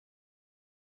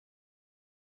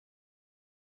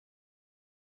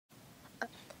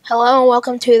Hello and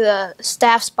welcome to the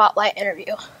Staff Spotlight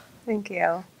interview. Thank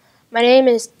you. My name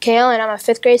is Kale and I'm a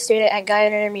 5th grade student at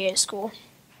Gallion Intermediate School.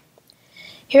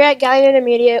 Here at Gallion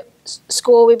Intermediate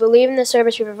School, we believe in the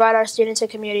service we provide our students and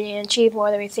community and achieve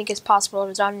more than we think is possible,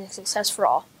 resulting in success for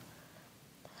all.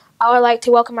 I would like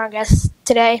to welcome our guest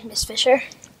today, Ms. Fisher.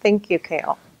 Thank you,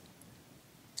 Kale.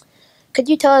 Could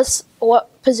you tell us what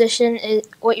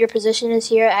your position is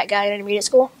here at Gallion Intermediate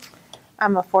School?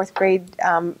 I'm a 4th grade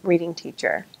reading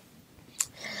teacher.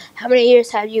 How many years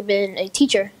have you been a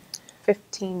teacher?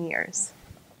 15 years.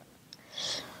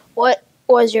 What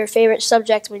was your favorite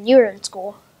subject when you were in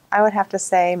school? I would have to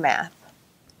say math.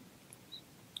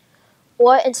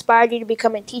 What inspired you to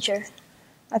become a teacher?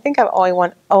 I think I've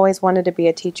always wanted to be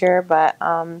a teacher, but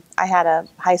I had a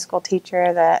high school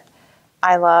teacher that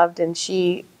I loved, and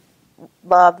she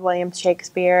loved William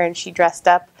Shakespeare, and she dressed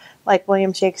up like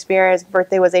William Shakespeare. His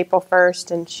birthday was April 1st,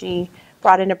 and she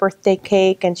brought in a birthday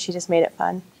cake, and she just made it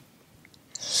fun.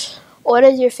 What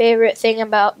is your favorite thing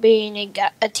about being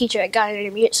a teacher at Gallion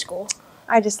Intermediate School?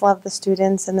 I just love the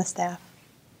students and the staff.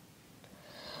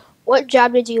 What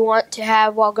job did you want to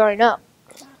have while growing up?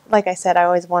 Like I said, I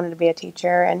always wanted to be a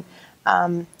teacher, and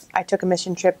I took a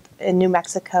mission trip in New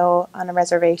Mexico on a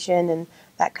reservation, and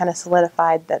that kind of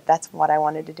solidified that that's what I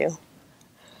wanted to do.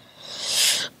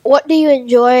 What do you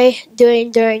enjoy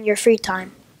doing during your free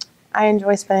time? I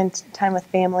enjoy spending time with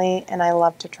family, and I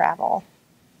love to travel.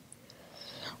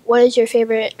 What is your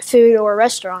favorite food or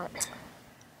restaurant?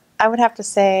 I would have to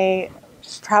say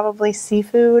probably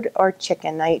seafood or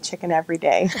chicken. I eat chicken every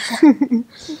day. Who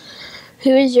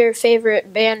is your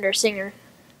favorite band or singer?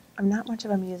 I'm not much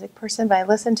of a music person, but I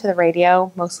listen to the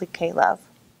radio, mostly K-Love.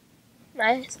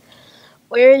 Nice.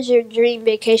 Where is your dream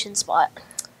vacation spot?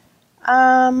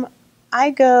 I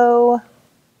go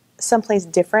someplace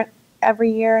different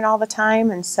every year and all the time,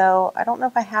 and so I don't know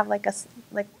if I have like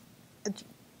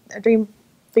a dream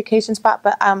vacation spot,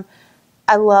 but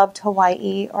I loved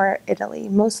Hawaii or Italy.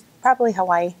 Probably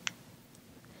Hawaii.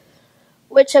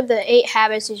 Which of the 8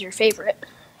 habits is your favorite?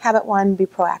 Habit 1, be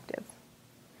proactive.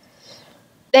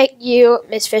 Thank you,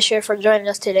 Ms. Fisher, for joining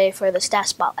us today for the Staff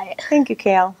Spotlight. Thank you,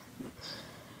 Kale.